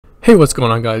Hey, what's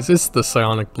going on guys, it's the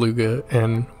Psionic Beluga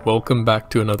and welcome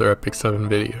back to another Epic 7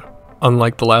 video.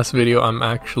 Unlike the last video, I'm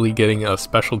actually getting a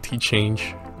specialty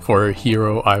change for a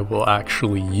hero I will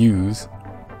actually use.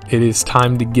 It is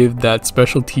time to give that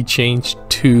specialty change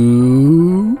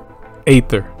to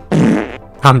Aether.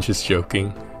 I'm just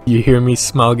joking. You hear me,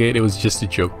 Smilegate? It was just a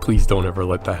joke. Please don't ever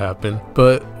let that happen.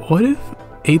 But what if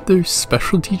Aether's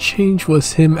specialty change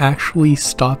was him actually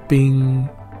stopping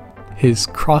his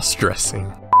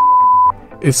cross-dressing?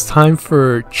 It's time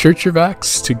for Church of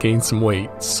Axe to gain some weight,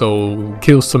 so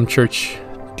kill some church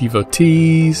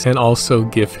devotees and also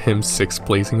give him 6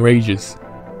 blazing rages.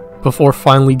 Before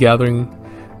finally gathering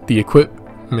the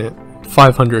equipment,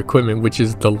 500 equipment, which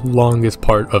is the longest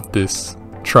part of this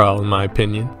trial in my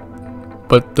opinion.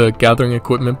 But the gathering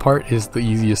equipment part is the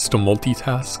easiest to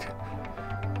multitask,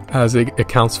 as it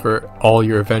accounts for all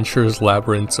your adventures,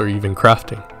 labyrinths, or even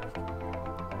crafting.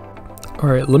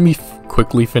 Alright, let me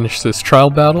quickly finish this trial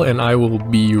battle and I will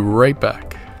be right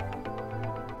back.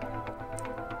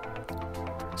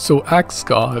 So Axe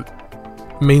God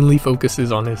mainly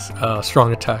focuses on his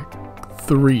strong attack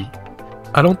 3.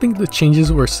 I don't think the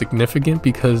changes were significant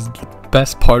because the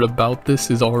best part about this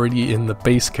is already in the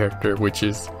base character, which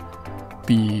is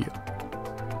the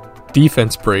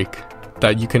defense break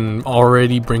that you can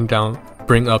already bring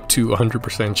up to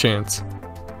 100% chance.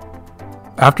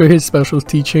 After his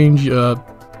specialty change,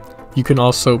 you can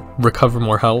also recover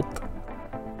more health,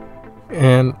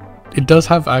 and it does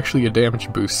have actually a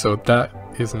damage boost, so that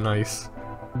is nice.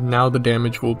 Now the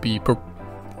damage will be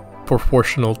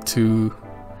proportional to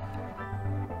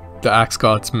the Axe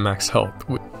God's max health.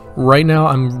 Right now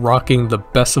I'm rocking the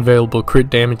best available crit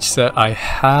damage set I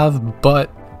have, but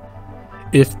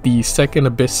if the second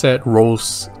Abyss set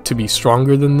rolls to be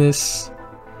stronger than this,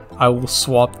 I will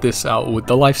swap this out with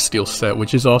the Lifesteal set,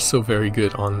 which is also very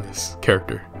good on this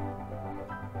character.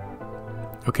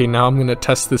 Okay, now I'm gonna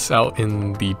test this out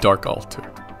in the Dark Altar.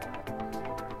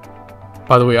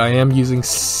 By the way, I am using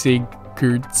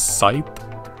Sigurd's Scythe,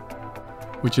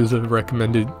 which is a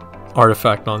recommended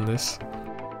artifact on this.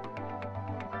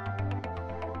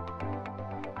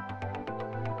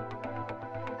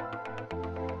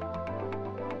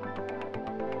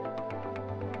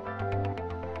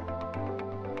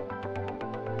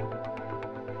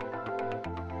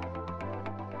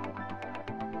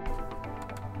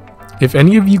 If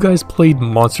any of you guys played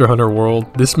Monster Hunter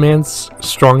World, this man's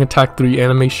strong attack 3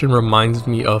 animation reminds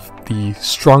me of the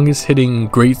strongest hitting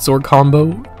greatsword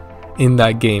combo in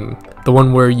that game. The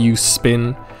one where you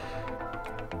spin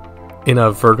in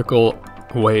a vertical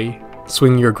way,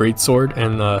 swing your greatsword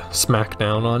and smack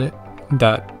down on it.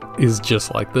 That is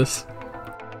just like this.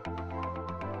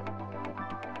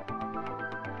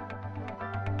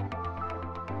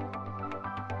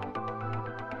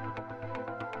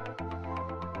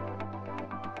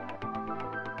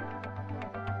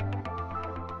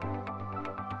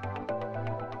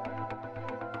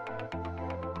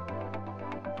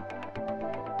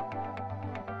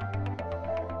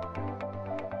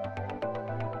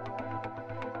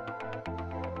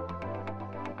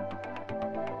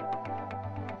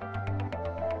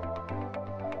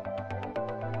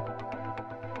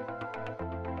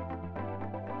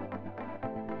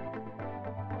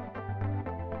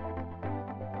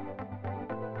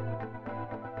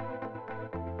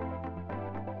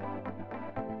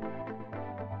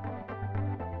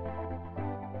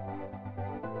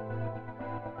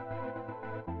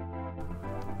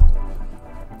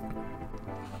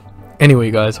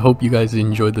 Anyway guys, hope you guys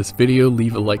enjoyed this video.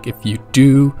 Leave a like if you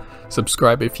do,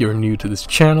 subscribe if you're new to this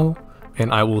channel,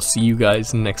 and I will see you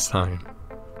guys next time.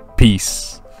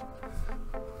 Peace.